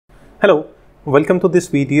Hello, welcome to this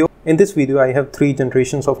video. In this video, I have three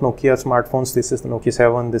generations of Nokia smartphones. This is the Nokia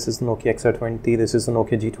 7, this is the Nokia XR20, this is the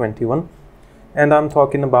Nokia G21. And I'm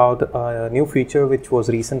talking about a new feature which was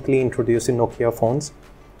recently introduced in Nokia phones.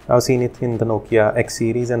 I've seen it in the Nokia X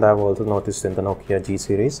series and I've also noticed in the Nokia G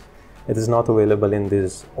series. It is not available in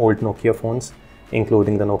these old Nokia phones,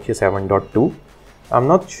 including the Nokia 7.2. I'm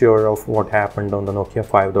not sure of what happened on the Nokia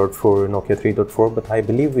 5.4, Nokia 3.4, but I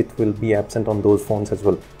believe it will be absent on those phones as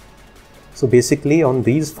well. So basically on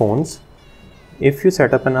these phones, if you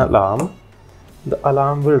set up an alarm, the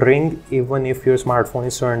alarm will ring even if your smartphone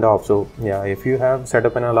is turned off. So yeah, if you have set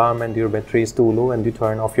up an alarm and your battery is too low and you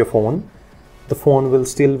turn off your phone, the phone will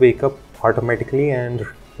still wake up automatically and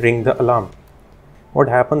ring the alarm. What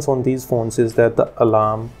happens on these phones is that the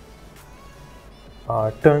alarm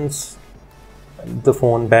turns the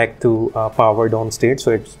phone back to powered on state,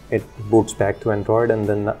 so it boots back to Android and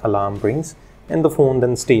then the alarm rings and the phone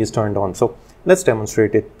then stays turned on. So let's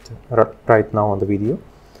demonstrate it right now on the video.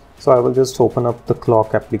 So I will just open up the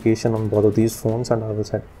clock application on both of these phones and I will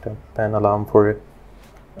set up an alarm for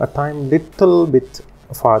a time little bit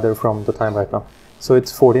farther from the time right now. So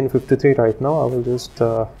it's 14:53 right now. I will just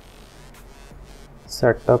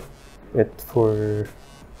set up it for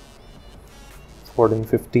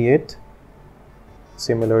 14:58.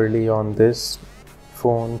 Similarly on this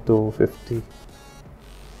phone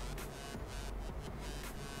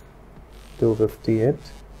 258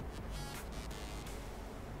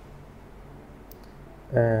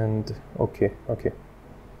 and okay,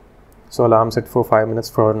 so alarm set for 5 minutes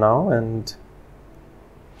for now, and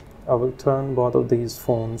I will turn both of these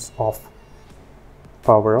phones off,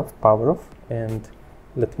 power off, and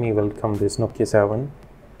let me welcome this Nokia 7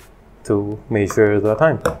 to measure the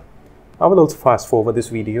time. I will also fast forward this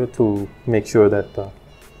video to make sure that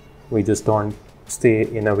we just don't stay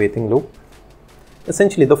in a waiting loop.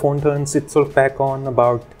 Essentially, the phone turns itself back on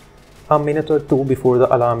about a minute or two before the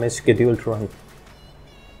alarm is scheduled to run.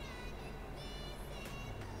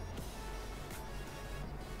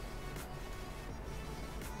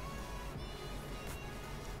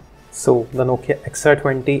 So the Nokia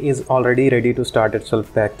XR20 is already ready to start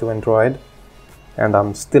itself back to Android, and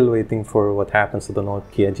I'm still waiting for what happens to the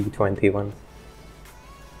Nokia G21.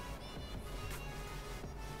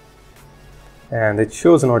 And it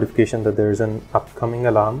shows a notification that there is an upcoming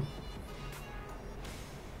alarm.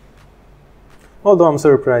 Although I'm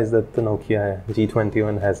surprised that the Nokia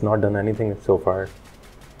G21 has not done anything so far.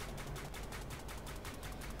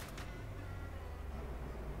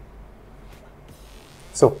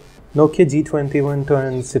 So Nokia G21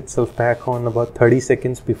 turns itself back on about 30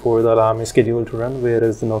 seconds before the alarm is scheduled to run,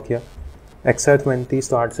 whereas the Nokia XR20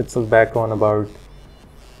 starts itself back on about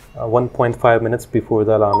 1.5 minutes before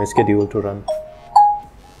the alarm is scheduled to run.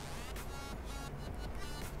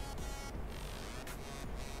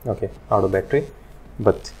 Okay, out of battery,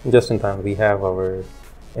 but just in time. We have our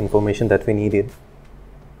information that we needed.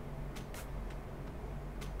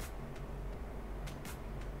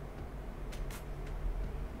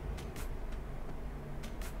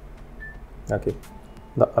 Okay,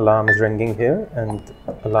 the alarm is ringing here and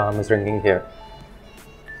alarm is ringing here.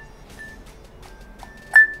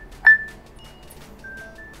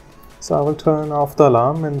 So I will turn off the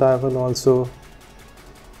alarm and I will also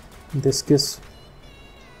discuss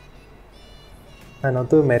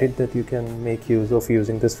another merit that you can make use of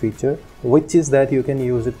using this feature, which is that you can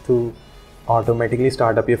use it to automatically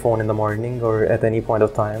start up your phone in the morning or at any point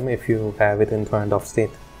of time if you have it in turned off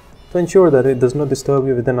state, to ensure that it does not disturb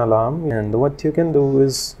you with an alarm. And what you can do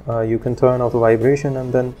is you can turn off the vibration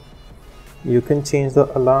and then you can change the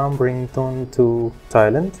alarm ringtone to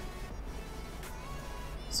silent.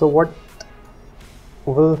 So what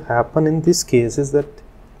will happen in this case is that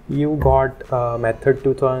you got a method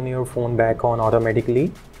to turn your phone back on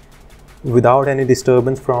automatically without any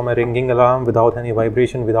disturbance from a ringing alarm, without any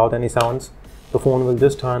vibration, without any sounds. The phone will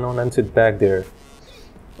just turn on and sit back there.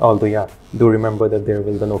 Although yeah, do remember that there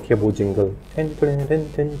will the Nokia Boo jingle.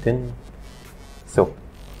 So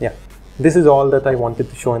yeah, this is all that I wanted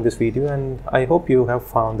to show in this video, and I hope you have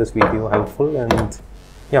found this video helpful. And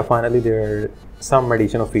yeah, finally there are some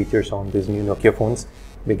additional features on these new Nokia phones,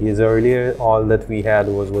 because earlier all that we had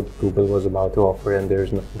was what Google was about to offer and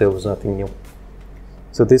there was nothing new.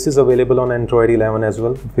 So this is available on Android 11 as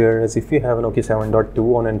well, whereas if you have a Nokia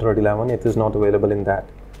 7.2 on Android 11, it is not available in that.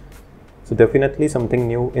 So definitely something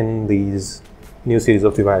new in these new series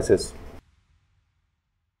of devices.